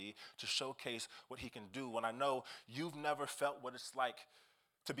to showcase what he can do. When I know you've never felt what it's like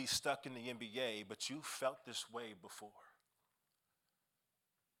to be stuck in the NBA, but you felt this way before.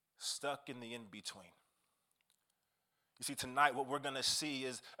 Stuck in the in-between. You see, tonight what we're going to see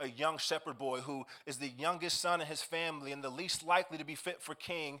is a young shepherd boy who is the youngest son in his family and the least likely to be fit for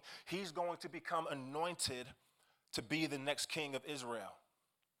king. He's going to become anointed to be the next king of Israel.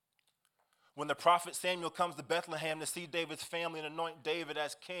 When the prophet Samuel comes to Bethlehem to see David's family and anoint David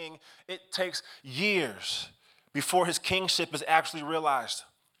as king, it takes years before his kingship is actually realized.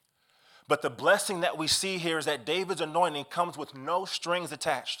 But the blessing that we see here is that David's anointing comes with no strings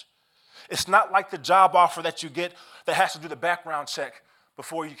attached. It's not like the job offer that you get that has to do the background check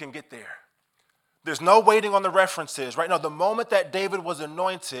before you can get there. There's no waiting on the references. Right now, the moment that David was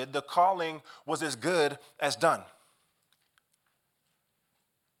anointed, the calling was as good as done.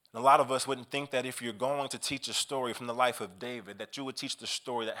 And a lot of us wouldn't think that if you're going to teach a story from the life of David, that you would teach the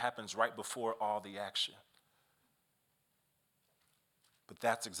story that happens right before all the action. But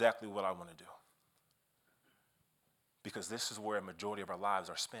that's exactly what I want to do. Because this is where a majority of our lives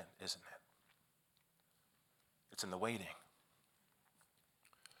are spent, isn't it? It's in the waiting.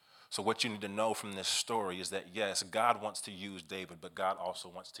 So what you need to know from this story is that, yes, God wants to use David, but God also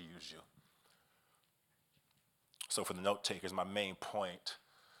wants to use you. So for the note takers, my main point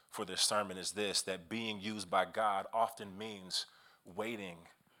for this sermon is this, that being used by God often means waiting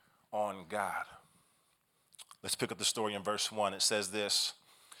on God. Let's pick up the story in verse 1. It says this: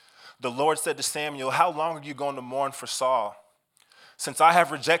 "The Lord said to Samuel, 'How long are you going to mourn for Saul, since I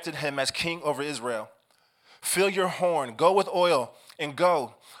have rejected him as king over Israel? Fill your horn, go with oil, and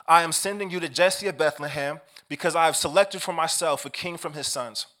go. I am sending you to Jesse of Bethlehem, because I have selected for myself a king from his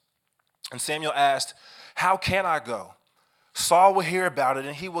sons.' And Samuel asked, 'How can I go? Saul will hear about it,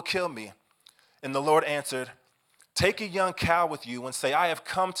 and he will kill me.' And the Lord answered, 'Take a young cow with you and say, I have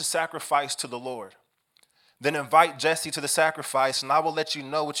come to sacrifice to the Lord. Then invite Jesse to the sacrifice, and I will let you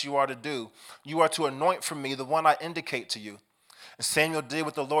know what you are to do. You are to anoint for me the one I indicate to you.' And Samuel did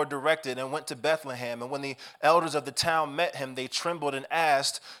what the Lord directed and went to Bethlehem. And when the elders of the town met him, they trembled and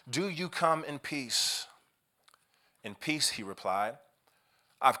asked, 'Do you come in peace?' 'In peace,' he replied.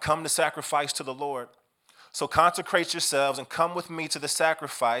 'I've come to sacrifice to the Lord. So consecrate yourselves and come with me to the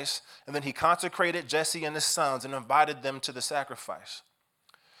sacrifice.' And then he consecrated Jesse and his sons and invited them to the sacrifice.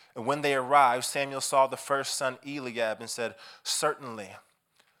 And when they arrived, Samuel saw the first son, Eliab, and said, 'Certainly,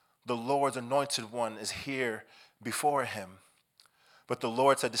 the Lord's anointed one is here before him.' But the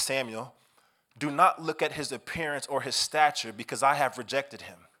Lord said to Samuel, 'Do not look at his appearance or his stature, because I have rejected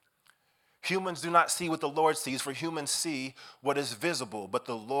him. Humans do not see what the Lord sees, for humans see what is visible, but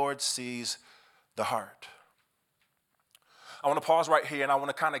the Lord sees the heart.'" I want to pause right here, and I want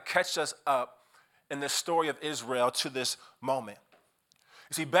to kind of catch us up in the story of Israel to this moment.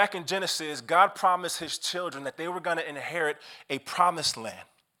 You see, back in Genesis, God promised his children that they were going to inherit a promised land.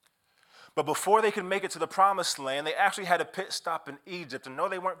 But before they could make it to the promised land, they actually had a pit stop in Egypt. And no,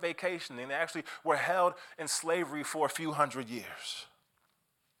 they weren't vacationing. They actually were held in slavery for a few hundred years.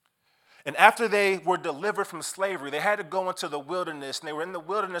 And after they were delivered from slavery, they had to go into the wilderness. And they were in the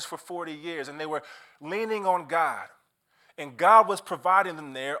wilderness for 40 years. And they were leaning on God. And God was providing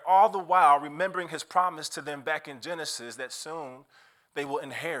them there, all the while remembering his promise to them back in Genesis that soon they will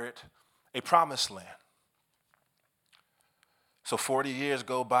inherit a promised land. So 40 years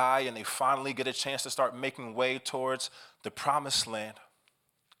go by, and they finally get a chance to start making way towards the promised land.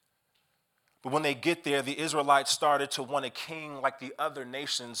 But when they get there, the Israelites started to want a king like the other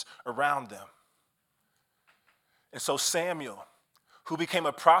nations around them. And so Samuel, who became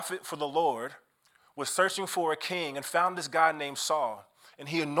a prophet for the Lord, was searching for a king and found this guy named Saul. And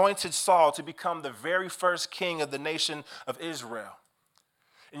he anointed Saul to become the very first king of the nation of Israel.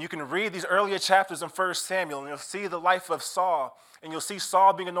 And you can read these earlier chapters in 1 Samuel, and you'll see the life of Saul, and you'll see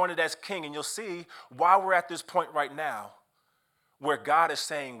Saul being anointed as king, and you'll see why we're at this point right now where God is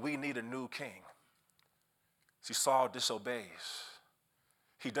saying we need a new king. See, Saul disobeys.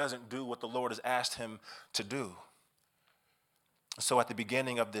 He doesn't do what the Lord has asked him to do. So at the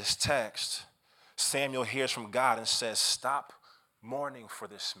beginning of this text, Samuel hears from God and says, "Stop mourning for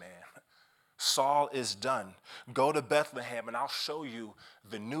this man. Saul is done. Go to Bethlehem and I'll show you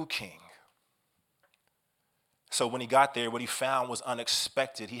the new king." So when he got there, what he found was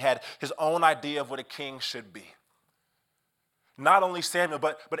unexpected. He had his own idea of what a king should be. Not only Samuel,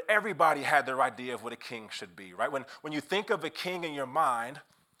 but everybody had their idea of what a king should be, right? When you think of a king in your mind,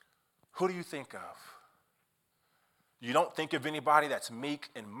 who do you think of? You don't think of anybody that's meek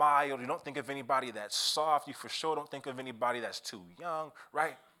and mild. You don't think of anybody that's soft. You for sure don't think of anybody that's too young,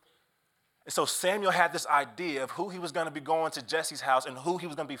 right? And so Samuel had this idea of who he was going to be going to Jesse's house and who he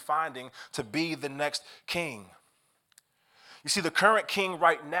was going to be finding to be the next king. You see, the current king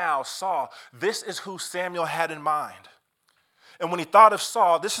right now, Saul, this is who Samuel had in mind. And when he thought of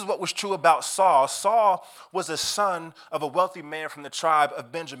Saul, this is what was true about Saul. Saul was a son of a wealthy man from the tribe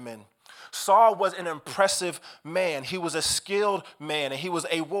of Benjamin. Saul was an impressive man. He was a skilled man, and he was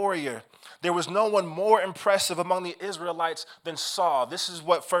a warrior. There was no one more impressive among the Israelites than Saul. This is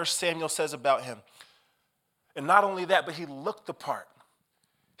what 1 Samuel says about him. And not only that, but he looked the part.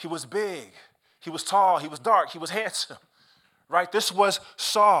 He was big. He was tall. He was dark. He was handsome. Right? This was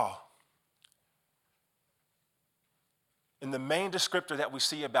Saul. And the main descriptor that we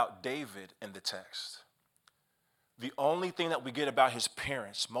see about David in the text, the only thing that we get about his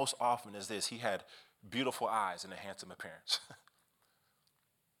parents most often is this: he had beautiful eyes and a handsome appearance.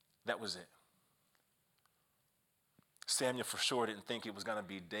 That was it. Samuel for sure didn't think it was going to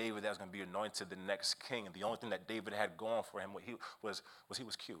be David that was going to be anointed the next king. And the only thing that David had going for him was he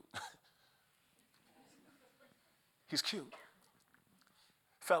was cute. He's cute.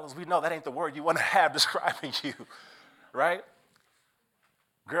 Fellas, we know that ain't the word you want to have describing you, right?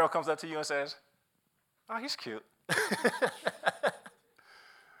 Girl comes up to you and says, oh, he's cute.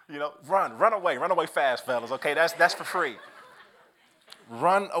 Run away fast, fellas, okay? That's for free.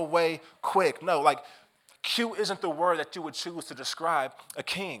 Run away quick. No, like, cute isn't the word that you would choose to describe a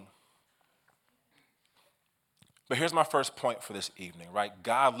king. But here's my first point for this evening, right?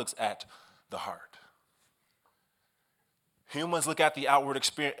 God looks at the heart. Humans look at the outward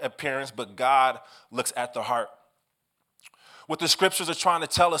appearance, but God looks at the heart. What the scriptures are trying to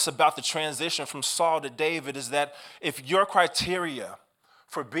tell us about the transition from Saul to David is that if your criteria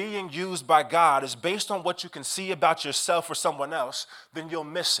for being used by God is based on what you can see about yourself or someone else, then you'll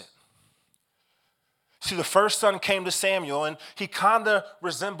miss it. See, the first son came to Samuel, and he kind of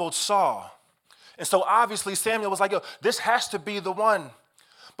resembled Saul. And so obviously Samuel was like, yo, this has to be the one.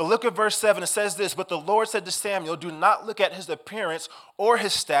 But look at verse 7. It says this: but the Lord said to Samuel, do not look at his appearance or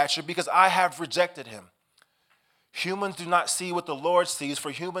his stature, because I have rejected him. Humans do not see what the Lord sees, for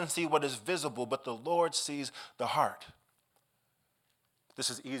humans see what is visible, but the Lord sees the heart. This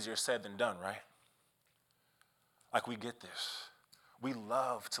is easier said than done, right? Like, we get this. We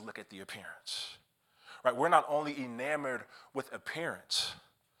love to look at the appearance, right? We're not only enamored with appearance,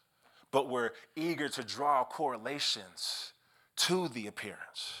 but we're eager to draw correlations to the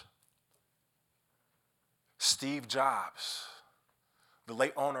appearance. Steve Jobs, the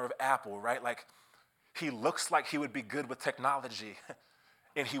late owner of Apple, right? Like, he looks like he would be good with technology,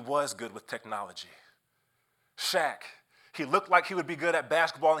 and he was good with technology. Shaq, he looked like he would be good at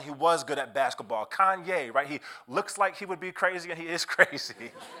basketball, and he was good at basketball. Kanye, right? He looks like he would be crazy, and he is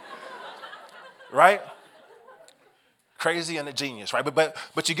crazy. Right? Crazy and a genius, right?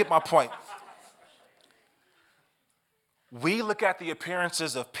 But you get my point. We look at the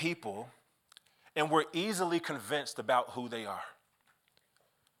appearances of people, and we're easily convinced about who they are.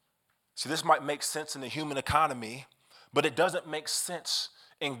 See, this might make sense in the human economy, but it doesn't make sense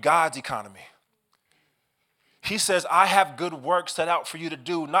in God's economy. He says, I have good work set out for you to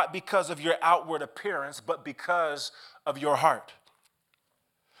do, not because of your outward appearance, but because of your heart.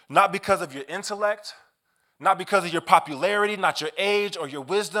 Not because of your intellect, not because of your popularity, not your age or your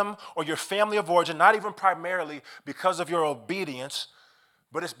wisdom or your family of origin, not even primarily because of your obedience,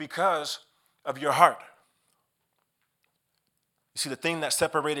 but it's because of your heart. You see, the thing that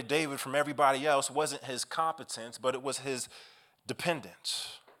separated David from everybody else wasn't his competence, but it was his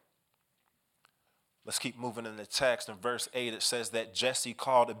dependence. Let's keep moving in the text. In verse 8, it says that Jesse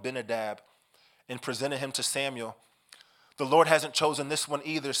called Abinadab and presented him to Samuel. The Lord hasn't chosen this one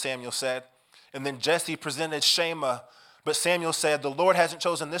either, Samuel said. And then Jesse presented Shammah, but Samuel said, the Lord hasn't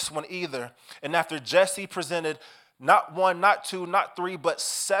chosen this one either. And after Jesse presented not one, not two, not three, but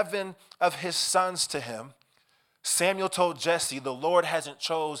 7 of his sons to him, Samuel told Jesse, the Lord hasn't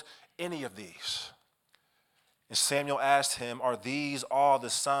chose any of these. And Samuel asked him, are these all the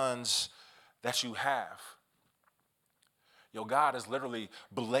sons that you have? God is literally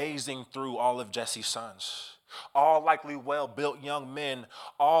blazing through all of Jesse's sons. All likely well-built young men,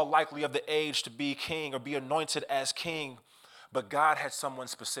 all likely of the age to be king or be anointed as king. But God had someone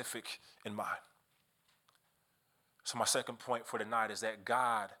specific in mind. So my second point for tonight is that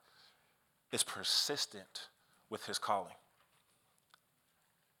God is persistent with his calling.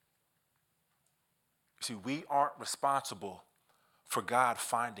 You see, we aren't responsible for God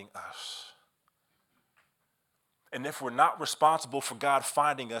finding us. And if we're not responsible for God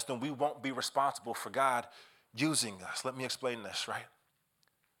finding us, then we won't be responsible for God using us. Let me explain this, right?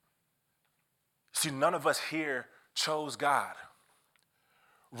 See, none of us here chose God.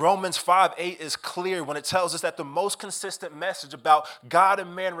 Romans 5:8 is clear when it tells us that the most consistent message about God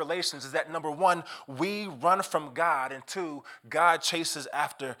and man relations is that, number one, we run from God, and two, God chases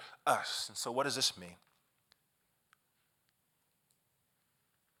after us. And so what does this mean?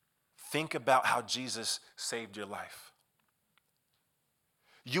 Think about how Jesus saved your life.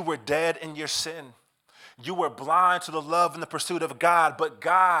 You were dead in your sin. You were blind to the love and the pursuit of God, but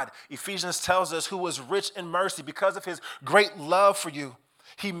God, Ephesians tells us, who was rich in mercy because of his great love for you,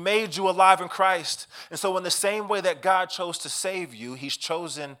 he made you alive in Christ. And so in the same way that God chose to save you, he's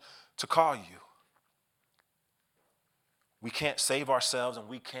chosen to call you. We can't save ourselves and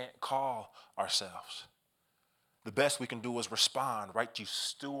we can't call ourselves. The best we can do is respond, right? You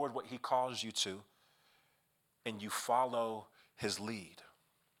steward what he calls you to, and you follow his lead.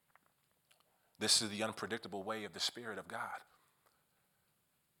 This is the unpredictable way of the Spirit of God.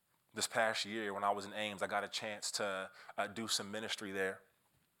 This past year when I was in Ames, I got a chance to do some ministry there.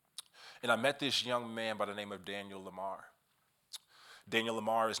 And I met this young man by the name of Daniel Lamar. Daniel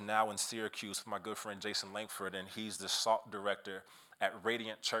Lamar is now in Syracuse with my good friend Jason Langford, and he's the SALT director at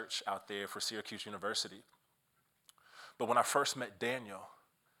Radiant Church out there for Syracuse University. But when I first met Daniel,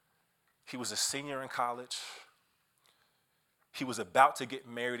 he was a senior in college. He was about to get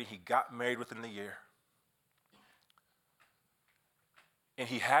married, and he got married within the year. And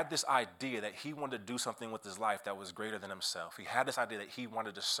he had this idea that he wanted to do something with his life that was greater than himself. He had this idea that he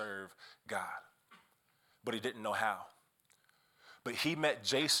wanted to serve God, but he didn't know how. But he met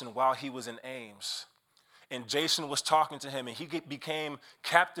Jason while he was in Ames, and Jason was talking to him, and he became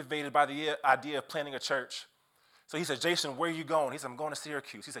captivated by the idea of planting a church. So he said, Jason, where are you going? He said, I'm going to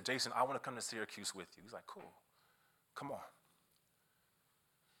Syracuse. He said, Jason, I want to come to Syracuse with you. He's like, cool, come on.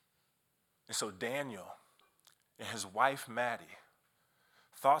 And so Daniel and his wife, Maddie,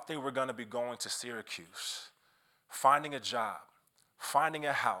 thought they were going to be going to Syracuse, finding a job, finding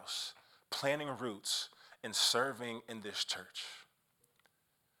a house, planting roots, and serving in this church.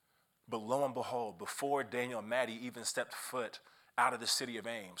 But lo and behold, before Daniel and Maddie even stepped foot out of the city of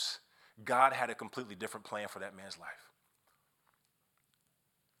Ames, God had a completely different plan for that man's life.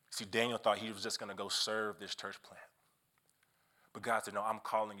 See, Daniel thought he was just going to go serve this church plant. But God said, no, I'm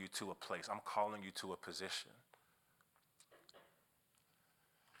calling you to a place. I'm calling you to a position.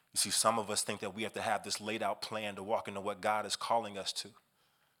 You see, some of us think that we have to have this laid out plan to walk into what God is calling us to.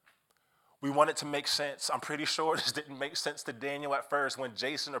 We want it to make sense. I'm pretty sure this didn't make sense to Daniel at first when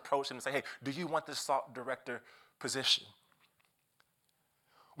Jason approached him and said, hey, do you want this SALT director position?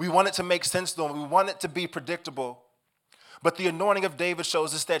 We want it to make sense to him. We want it to be predictable. But the anointing of David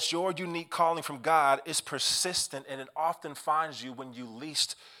shows us that your unique calling from God is persistent, and it often finds you when you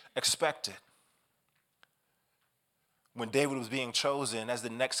least expect it. When David was being chosen as the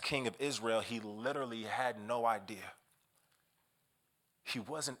next king of Israel, he literally had no idea. He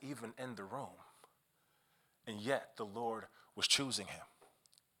wasn't even in the room, and yet the Lord was choosing him.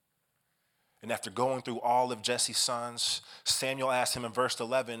 And after going through all of Jesse's sons, Samuel asked him in verse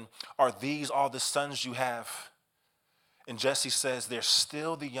 11, are these all the sons you have? And Jesse says, they're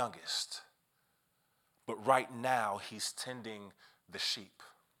still the youngest, but right now he's tending the sheep.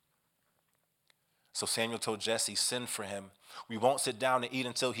 So Samuel told Jesse, send for him. We won't sit down to eat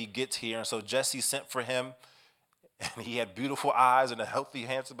until he gets here. And so Jesse sent for him, and he had beautiful eyes and a healthy,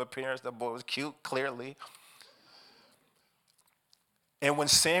 handsome appearance. That boy was cute, clearly. And when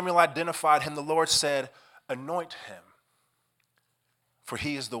Samuel identified him, the Lord said, anoint him, for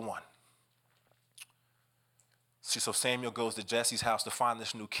he is the one. See, so Samuel goes to Jesse's house to find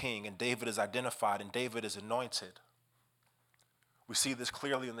this new king, and David is identified, and David is anointed. We see this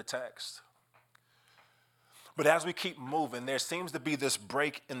clearly in the text. But as we keep moving, there seems to be this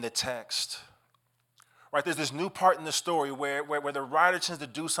break in the text. Right, there's this new part in the story where the writer tends to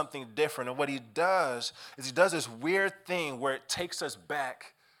do something different. And what he does is he does this weird thing where it takes us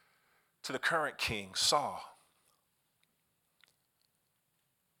back to the current king, Saul.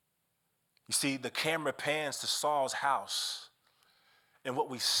 You see, the camera pans to Saul's house. And what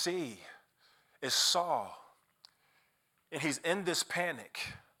we see is Saul. And he's in this panic.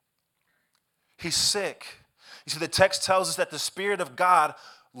 He's sick. You see, the text tells us that the Spirit of God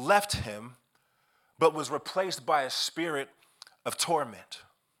left him, but was replaced by a spirit of torment.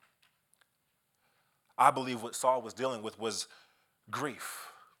 I believe what Saul was dealing with was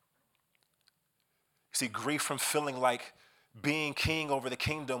grief. You see, grief from feeling like being king over the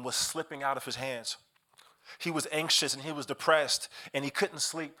kingdom was slipping out of his hands. He was anxious and he was depressed and he couldn't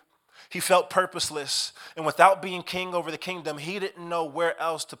sleep. He felt purposeless, and without being king over the kingdom, he didn't know where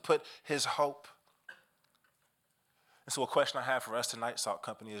else to put his hope. And so a question I have for us tonight, Salt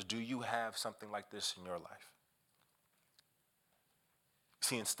Company, is do you have something like this in your life?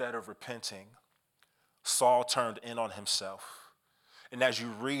 See, instead of repenting, Saul turned in on himself. And as you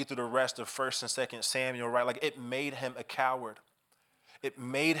read through the rest of 1st and 2nd Samuel, right, like it made him a coward. It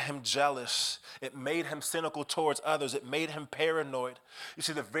made him jealous. It made him cynical towards others. It made him paranoid. You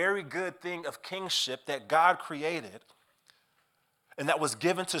see, the very good thing of kingship that God created and that was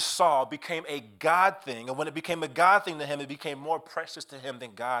given to Saul became a God thing. And when it became a God thing to him, it became more precious to him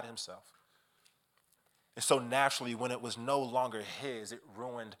than God himself. And so naturally, when it was no longer his, it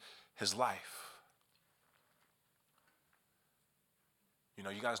ruined his life. You know,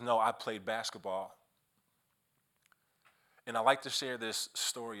 you guys know I played basketball. And I like to share this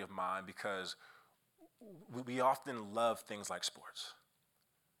story of mine because we often love things like sports.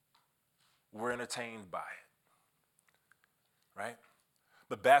 We're entertained by it, right?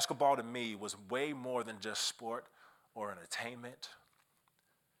 But basketball to me was way more than just sport or entertainment.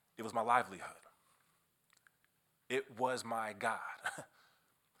 It was my livelihood. It was my God.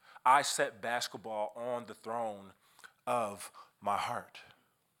 I set basketball on the throne of my heart.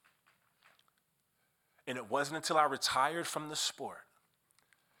 And it wasn't until I retired from the sport,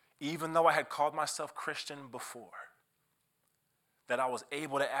 even though I had called myself Christian before, that I was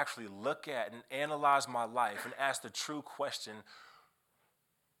able to actually look at and analyze my life and ask the true question,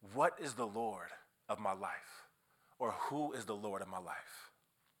 what is the Lord of my life? Or who is the Lord of my life?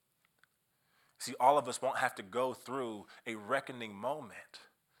 See, all of us won't have to go through a reckoning moment.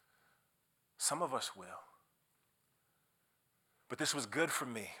 Some of us will. But this was good for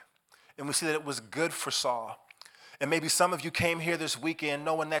me. And we see that it was good for Saul. And maybe some of you came here this weekend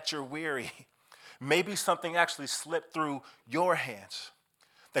knowing that you're weary. Maybe something actually slipped through your hands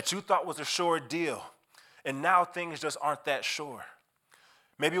that you thought was a sure deal. And now things just aren't that sure.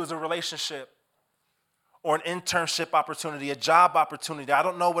 Maybe it was a relationship or an internship opportunity, a job opportunity. I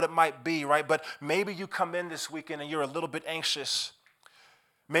don't know what it might be, right? But maybe you come in this weekend and you're a little bit anxious.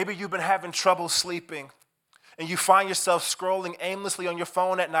 Maybe you've been having trouble sleeping and you find yourself scrolling aimlessly on your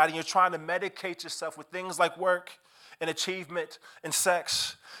phone at night and you're trying to medicate yourself with things like work and achievement and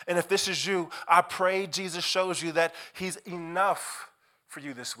sex. And if this is you, I pray Jesus shows you that he's enough for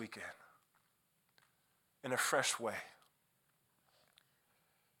you this weekend in a fresh way.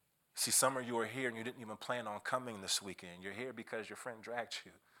 See, some of you are here and you didn't even plan on coming this weekend. You're here because your friend dragged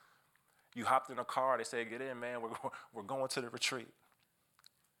you. You hopped in a car, they said, get in, man, we're going to the retreat.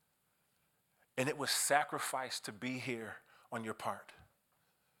 And it was sacrifice to be here on your part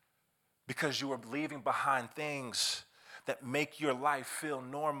because you were leaving behind things that make your life feel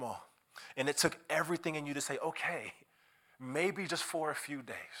normal. And it took everything in you to say, okay, maybe just for a few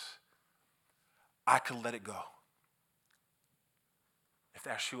days, I could let it go. If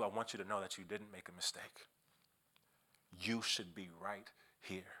that's you, I want you to know that you didn't make a mistake. You should be right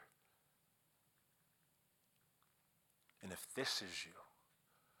here. And if this is you,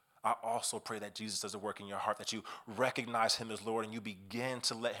 I also pray that Jesus does the work in your heart, that you recognize him as Lord and you begin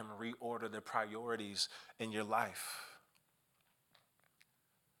to let him reorder the priorities in your life.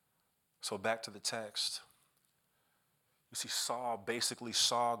 So back to the text. You see, Saul basically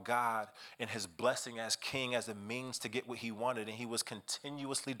saw God and his blessing as king as a means to get what he wanted, and he was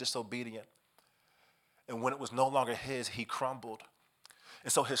continuously disobedient. And when it was no longer his, he crumbled.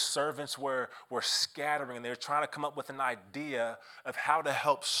 And so his servants were scattering, and they were trying to come up with an idea of how to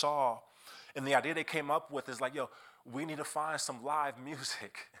help Saul. And the idea they came up with is like, we need to find some live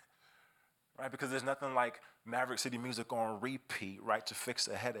music, right? Because there's nothing like Maverick City music on repeat, right, to fix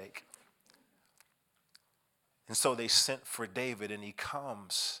a headache. And so they sent for David, and he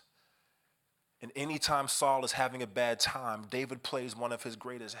comes. And anytime Saul is having a bad time, David plays one of his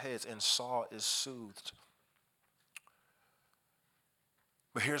greatest hits, and Saul is soothed.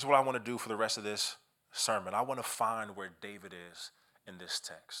 But here's what I want to do for the rest of this sermon. I want to find where David is in this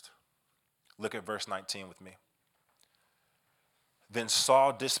text. Look at verse 19 with me. Then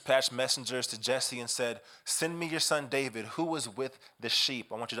Saul dispatched messengers to Jesse and said, send me your son David, who was with the sheep.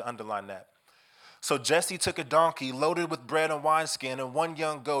 I want you to underline that. So Jesse took a donkey loaded with bread and wineskin and one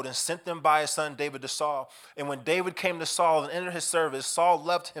young goat and sent them by his son David to Saul. And when David came to Saul and entered his service, Saul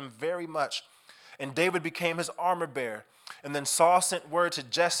loved him very much. And David became his armor bearer. And then Saul sent word to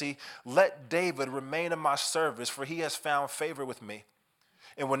Jesse, let David remain in my service, for he has found favor with me.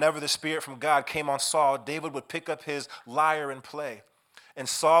 And whenever the Spirit from God came on Saul, David would pick up his lyre and play. And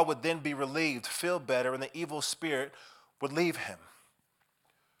Saul would then be relieved, feel better, and the evil spirit would leave him.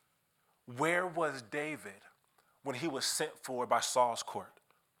 Where was David when he was sent for by Saul's court?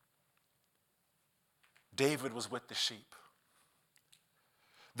 David was with the sheep.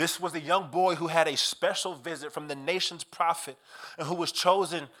 This was a young boy who had a special visit from the nation's prophet and who was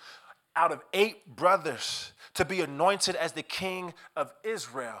chosen out of 8 brothers to be anointed as the king of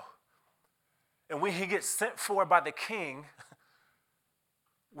Israel. And when he gets sent for by the king,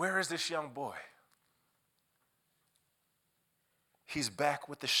 where is this young boy? He's back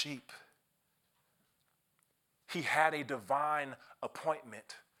with the sheep. He had a divine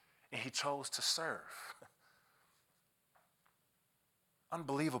appointment, and he chose to serve.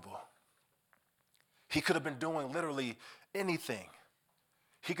 Unbelievable. He could have been doing literally anything.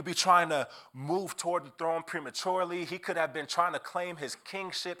 He could be trying to move toward the throne prematurely. He could have been trying to claim his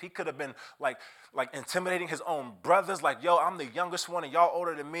kingship. He could have been like intimidating his own brothers, like, yo, I'm the youngest one and y'all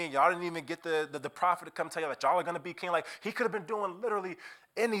older than me. Y'all didn't even get the prophet to come tell you that y'all are going to be king. Like, he could have been doing literally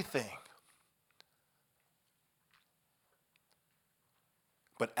anything.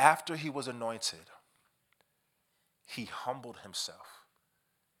 But after he was anointed, he humbled himself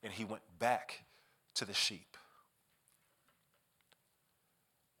and he went back to the sheep.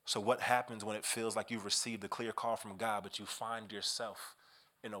 So what happens when it feels like you've received a clear call from God, but you find yourself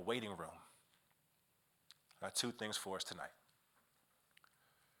in a waiting room? I got 2 things for us tonight.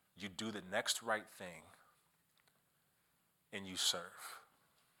 You do the next right thing and you serve.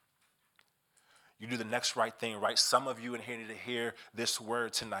 You do the next right thing, right? Some of you in here need to hear this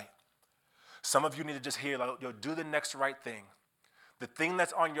word tonight. Some of you need to just hear, like, yo, do the next right thing. The thing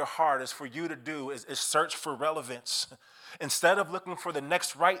that's on your heart is for you to do is search for relevance. Instead of looking for the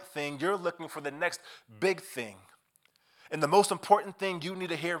next right thing, you're looking for the next big thing. And the most important thing you need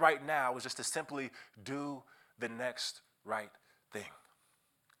to hear right now is just to simply do the next right thing.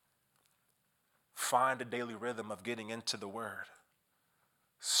 Find a daily rhythm of getting into the word.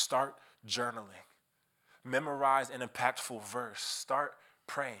 Start journaling. Memorize an impactful verse. Start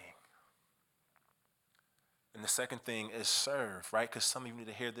praying. And the second thing is serve, right? Because some of you need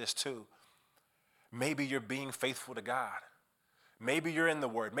to hear this too. Maybe you're being faithful to God. Maybe you're in the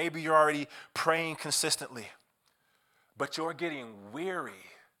word. Maybe you're already praying consistently. But you're getting weary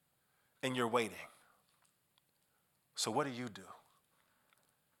and you're waiting. So what do?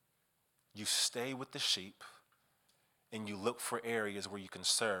 You stay with the sheep and you look for areas where you can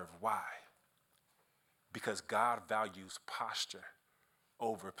serve. Why? Because God values posture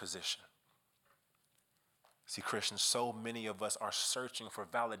over position. See, Christians, so many of us are searching for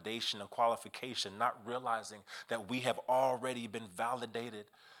validation and qualification, not realizing that we have already been validated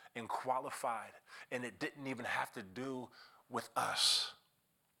and qualified, and it didn't even have to do with us.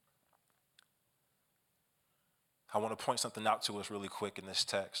 I want to point something out to us really quick in this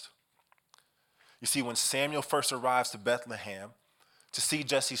text. You see, when Samuel first arrives to Bethlehem to see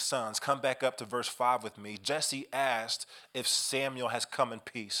Jesse's sons, come back up to verse 5 with me. Jesse asked if Samuel has come in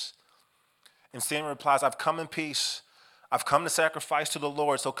peace. And Samuel replies, I've come in peace. I've come to sacrifice to the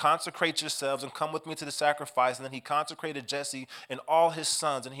Lord. So consecrate yourselves and come with me to the sacrifice. And then he consecrated Jesse and all his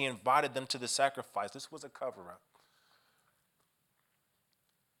sons, and he invited them to the sacrifice. This was a cover-up.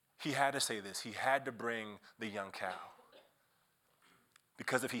 He had to say this. He had to bring the young cow.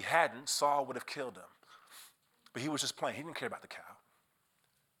 Because if he hadn't, Saul would have killed him. But he was just playing. He didn't care about the cow.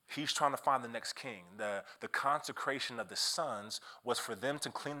 He's trying to find the next king. The consecration of the sons was for them to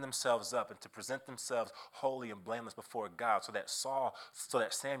clean themselves up and to present themselves holy and blameless before God so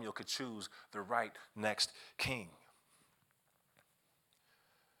that Samuel could choose the right next king.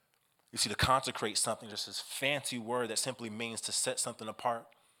 You see, to consecrate something, just this fancy word that simply means to set something apart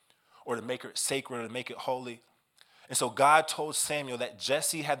or to make it sacred or to make it holy. And so God told Samuel that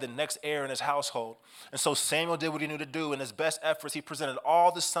Jesse had the next heir in his household. And so Samuel did what he knew to do. In his best efforts, he presented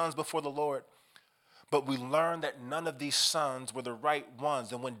all the sons before the Lord. But we learned that none of these sons were the right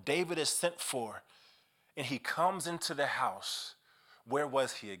ones. And when David is sent for and he comes into the house, where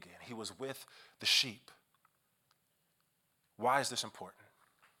was he again? He was with the sheep. Why is this important?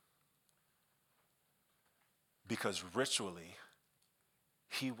 Because ritually,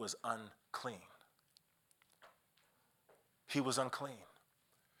 he was unclean. He was unclean.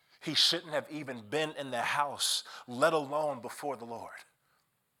 He shouldn't have even been in the house, let alone before the Lord.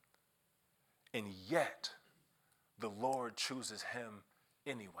 And yet, the Lord chooses him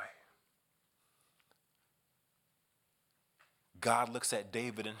anyway. God looks at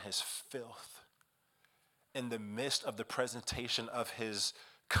David in his filth, in the midst of the presentation of his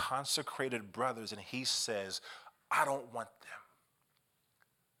consecrated brothers, and he says, I don't want them.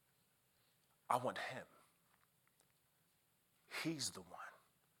 I want him. He's the one.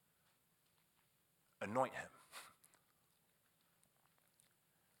 Anoint him.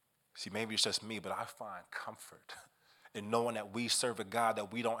 See, maybe it's just me, but I find comfort in knowing that we serve a God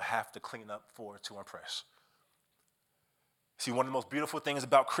that we don't have to clean up for to impress. See, one of the most beautiful things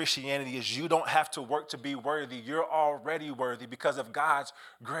about Christianity is you don't have to work to be worthy. You're already worthy because of God's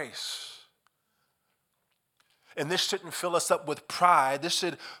grace. And this shouldn't fill us up with pride. This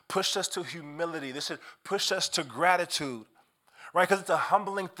should push us to humility. This should push us to gratitude, right? Because it's a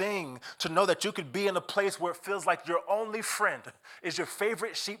humbling thing to know that you could be in a place where it feels like your only friend is your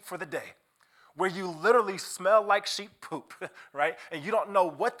favorite sheep for the day, where you literally smell like sheep poop, right? And you don't know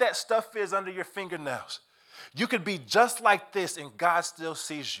what that stuff is under your fingernails. You could be just like this and God still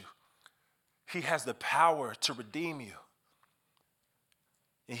sees you. He has the power to redeem you.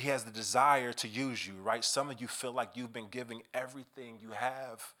 And he has the desire to use you, right? Some of you feel like you've been giving everything you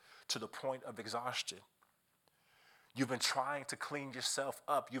have to the point of exhaustion. You've been trying to clean yourself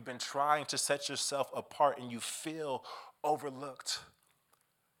up. You've been trying to set yourself apart and you feel overlooked.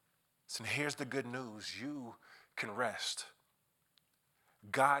 So here's the good news. You can rest.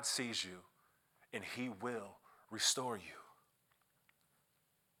 God sees you and he will restore you.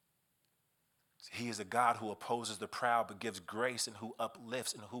 He is a God who opposes the proud but gives grace, and who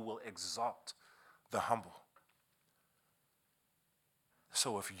uplifts and who will exalt the humble.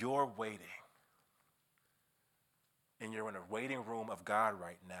 So if you're waiting and you're in a waiting room of God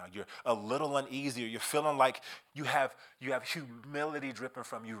right now, you're a little uneasy, or you're feeling like you have humility dripping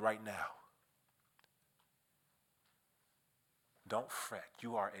from you right now, don't fret.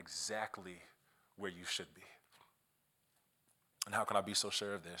 You are exactly where you should be. And how can I be so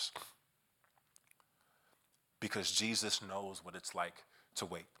sure of this? Because Jesus knows what it's like to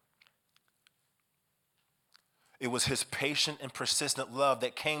wait. It was his patient and persistent love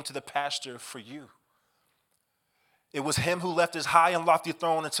that came to the pasture for you. It was him who left his high and lofty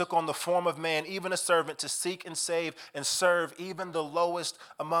throne and took on the form of man, even a servant, to seek and save and serve even the lowest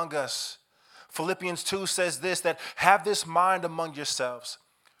among us. Philippians 2 says this, that have this mind among yourselves,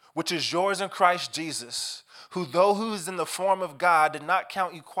 which is yours in Christ Jesus, who though he was in the form of God, did not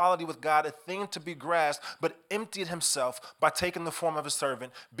count equality with God a thing to be grasped, but emptied himself by taking the form of a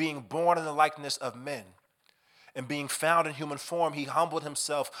servant, being born in the likeness of men. And being found in human form, he humbled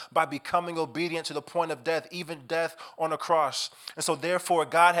himself by becoming obedient to the point of death, even death on a cross. And so therefore,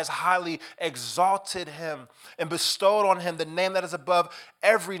 God has highly exalted him and bestowed on him the name that is above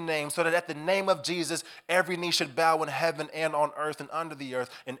every name, so that at the name of Jesus, every knee should bow in heaven and on earth and under the earth,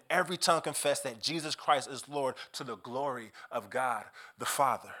 and every tongue confess that Jesus Christ is Lord, to the glory of God the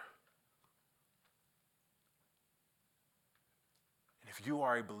Father. If you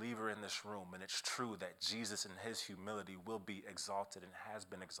are a believer in this room, and it's true that Jesus in his humility will be exalted and has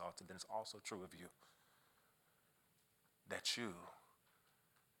been exalted, then it's also true of you that you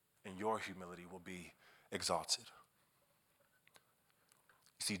in your humility will be exalted.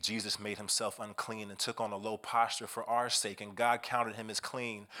 You see, Jesus made himself unclean and took on a low posture for our sake, and God counted him as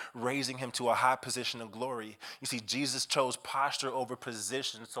clean, raising him to a high position of glory. You see, Jesus chose posture over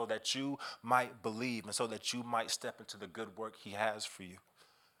position so that you might believe and so that you might step into the good work he has for you.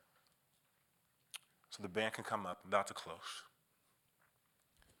 So the band can come up. I'm about to close.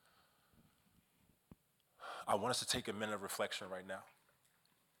 I want us to take a minute of reflection right now.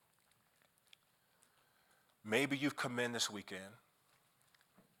 Maybe you've come in this weekend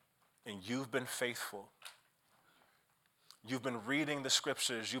and you've been faithful. You've been reading the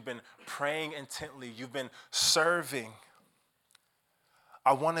scriptures. You've been praying intently. You've been serving.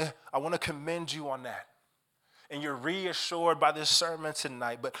 I want to commend you on that. And you're reassured by this sermon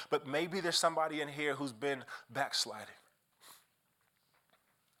tonight. But maybe there's somebody in here who's been backsliding.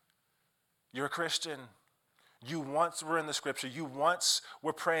 You're a Christian. You once were in the scripture. You once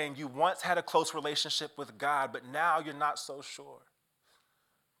were praying. You once had a close relationship with God, but now you're not so sure.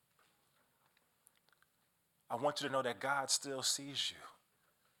 I want you to know that God still sees you.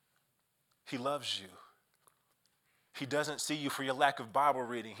 He loves you. He doesn't see you for your lack of Bible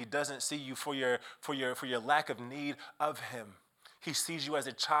reading. He doesn't see you for your lack of need of him. He sees you as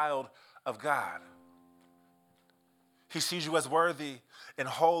a child of God. He sees you as worthy and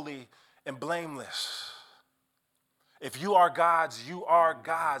holy and blameless. If you are God's, you are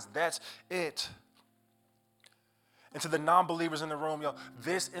God's. That's it. And to the non-believers in the room,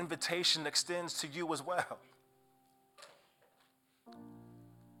 this invitation extends to you as well.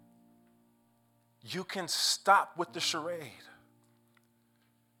 You can stop with the charade.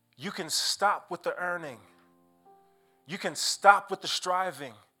 You can stop with the earning. You can stop with the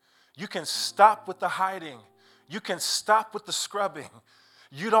striving. You can stop with the hiding. You can stop with the scrubbing.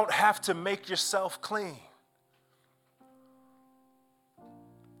 You don't have to make yourself clean.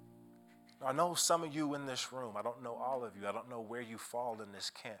 I know some of you in this room. I don't know all of you. I don't know where you fall in this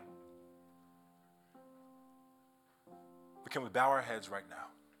camp. But can we bow our heads right now?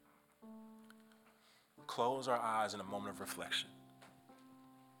 close our eyes in a moment of reflection.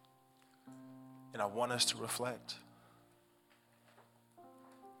 And I want us to reflect.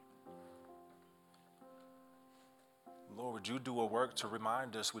 Lord, would you do a work to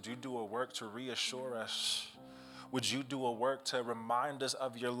remind us? Would you do a work to reassure us? Would you do a work to remind us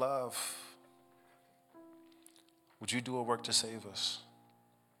of your love? Would you do a work to save us?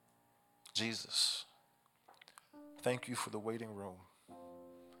 Jesus, thank you for the waiting room.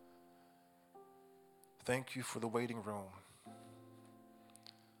 Thank you for the waiting room.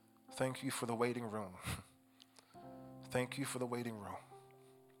 Thank you for the waiting room. Thank you for the waiting room.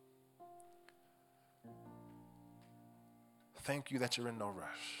 Thank you that you're in no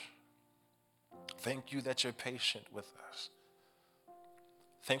rush. Thank you that you're patient with us.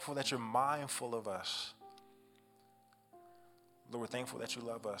 Thankful that you're mindful of us. Lord, we're thankful that you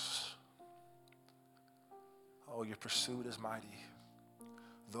love us. Oh, your pursuit is mighty.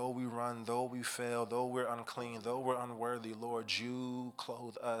 Though we run, though we fail, though we're unclean, though we're unworthy, Lord, you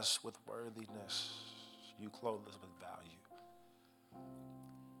clothe us with worthiness. You clothe us with value.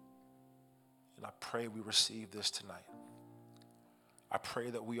 And I pray we receive this tonight. I pray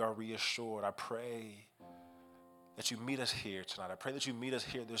that we are reassured. I pray that you meet us here tonight. I pray that you meet us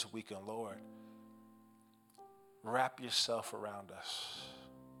here this weekend, Lord. Wrap yourself around us.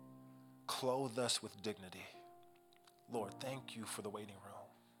 Clothe us with dignity. Lord, thank you for the waiting room.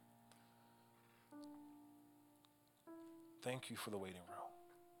 Thank you for the waiting room.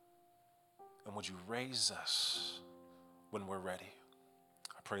 And would you raise us when we're ready?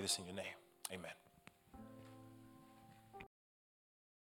 I pray this in your name. Amen.